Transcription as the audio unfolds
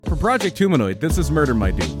For Project Humanoid, this is Murder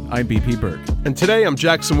My Dude. I'm BP Burke. And today I'm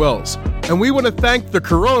Jackson Wells. And we want to thank the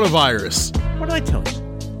coronavirus. What did I tell you?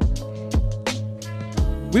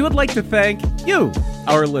 We would like to thank you,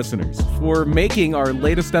 our listeners, for making our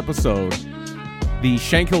latest episode, the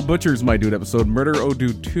Shankill Butchers My Dude episode, Murder O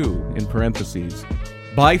Dude 2, in parentheses,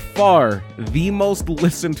 by far the most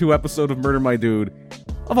listened to episode of Murder My Dude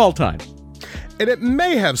of all time. And it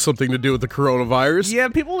may have something to do with the coronavirus. Yeah,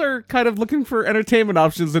 people are kind of looking for entertainment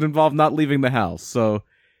options that involve not leaving the house. So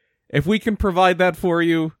if we can provide that for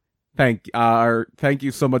you, thank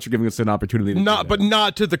you so much for giving us an opportunity to do that. But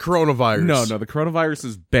not to the coronavirus. No, the coronavirus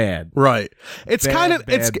is bad. Right. It's Bad,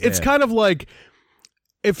 it's kind of like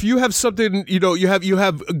if you have something, you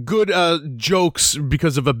have good jokes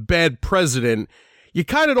because of a bad president. You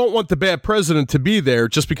kind of don't want the bad president to be there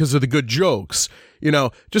just because of the good jokes.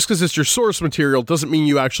 Just because it's your source material doesn't mean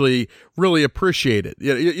you actually really appreciate it.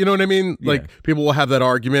 You know what I mean? Yeah. Like, people will have that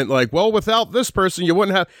argument, like, well, without this person, you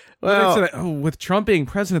wouldn't have... Well, with Trump being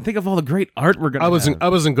president, think of all the great art we're going to have. I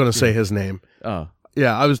wasn't going to say his name. Oh.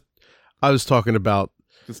 Yeah, I was talking about...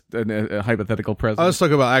 Just a hypothetical president? I was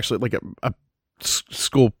talking about actually like a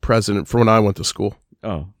school president from when I went to school.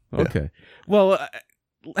 Oh, okay. Yeah. Well...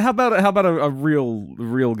 How about a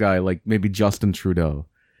real guy like maybe Justin Trudeau?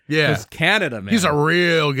 Yeah, because Canada, man, he's a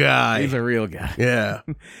real guy. Yeah.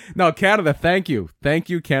 No, Canada. Thank you,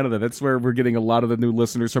 Canada. That's where we're getting a lot of the new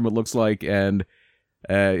listeners from. It looks like, and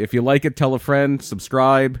if you like it, tell a friend,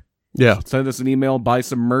 subscribe. Yeah, send us an email, buy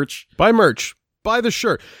some merch. Buy the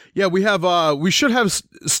shirt. Yeah, we have. We should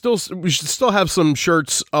still have some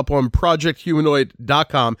shirts up on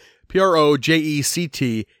projecthumanoid.com.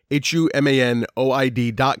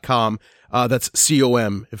 projecthumanoid.com. That's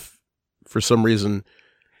COM. If for some reason,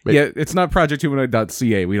 yeah, it's not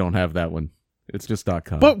projecthumanoid.ca. We don't have that one. It's just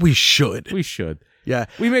 .com. But we should. Yeah,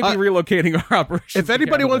 we may be relocating our operations. If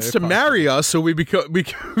anybody wants to marry us, so we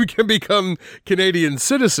can become Canadian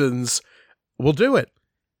citizens, we'll do it.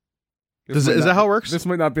 Is that how it works? This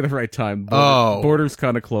might not be the right time. Oh, border's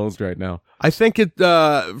kind of closed right now. I think it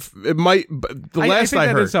might. I think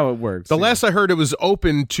that is how it works. Last I heard, it was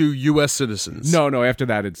open to U.S. citizens. No. After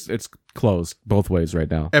that, it's closed both ways right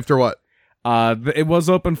now. After what? It was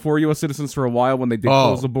open for U.S. citizens for a while when they did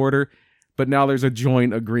close the border, but now there's a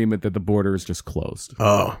joint agreement that the border is just closed.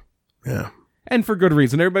 Oh, yeah. And for good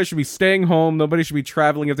reason. Everybody should be staying home. Nobody should be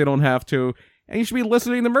traveling if they don't have to. And you should be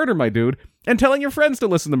listening to Murder My Dude and telling your friends to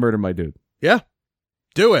listen to Murder My Dude. Yeah.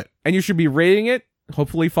 Do it. And you should be rating it,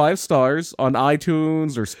 hopefully 5 stars, on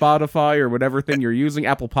iTunes or Spotify or whatever thing you're using.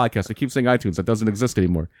 Apple Podcasts. I keep saying iTunes. That doesn't exist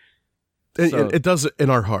anymore. It does in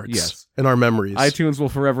our hearts. Yes. In our memories. iTunes will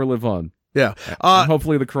forever live on. Yeah. And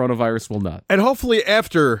hopefully the coronavirus will not. And hopefully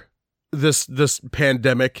after this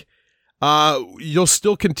pandemic, you'll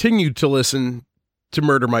still continue to listen to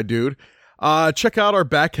Murder My Dude. Check out our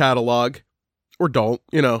back catalog. Or don't,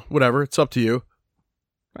 whatever. It's up to you.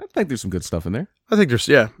 I think there's some good stuff in there. I think there's,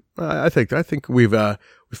 yeah. I think we've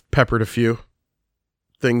peppered a few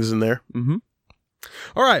things in there. Mm-hmm.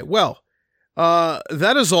 All right. Well,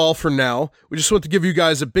 that is all for now. We just want to give you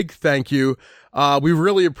guys a big thank you. We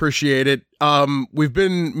really appreciate it. We've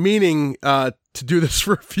been meaning to do this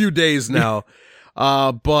for a few days now,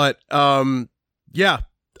 but yeah.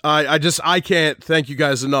 I can't thank you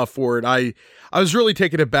guys enough for it. I was really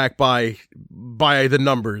taken aback by the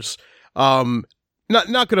numbers. Not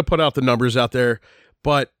going to put out the numbers out there,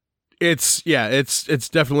 but it's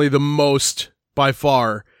definitely the most by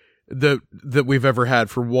far that we've ever had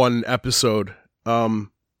for one episode. Our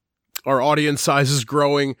audience size is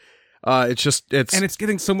growing. And it's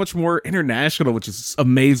getting so much more international, which is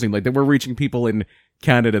amazing. Like that we're reaching people in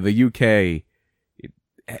Canada, the UK.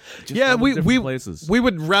 We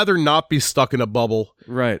would rather not be stuck in a bubble,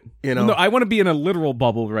 right? No, I want to be in a literal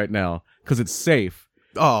bubble right now because it's safe.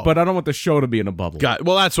 Oh, but I don't want the show to be in a bubble.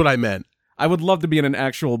 Well, that's what I meant. I would love to be in an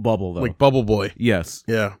actual bubble, though, like Bubble Boy. Yes.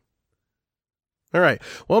 Yeah. All right.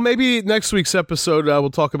 Well, maybe next week's episode we'll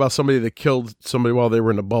talk about somebody that killed somebody while they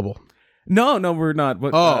were in a bubble. No, we're not.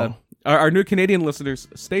 But, our new Canadian listeners,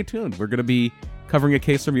 stay tuned. We're going to be covering a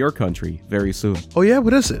case from your country very soon. Oh yeah,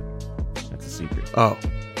 what is it? That's a secret. Oh, okay.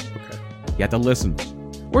 You have to listen,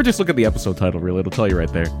 or just look at the episode title. Really, it'll tell you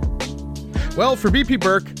right there. Well, for BP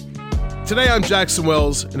Burke, today I'm Jackson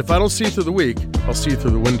Wells, and if I don't see you through the week, I'll see you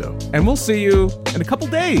through the window. And we'll see you in a couple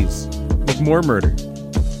days with more murder.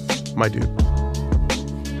 My dude.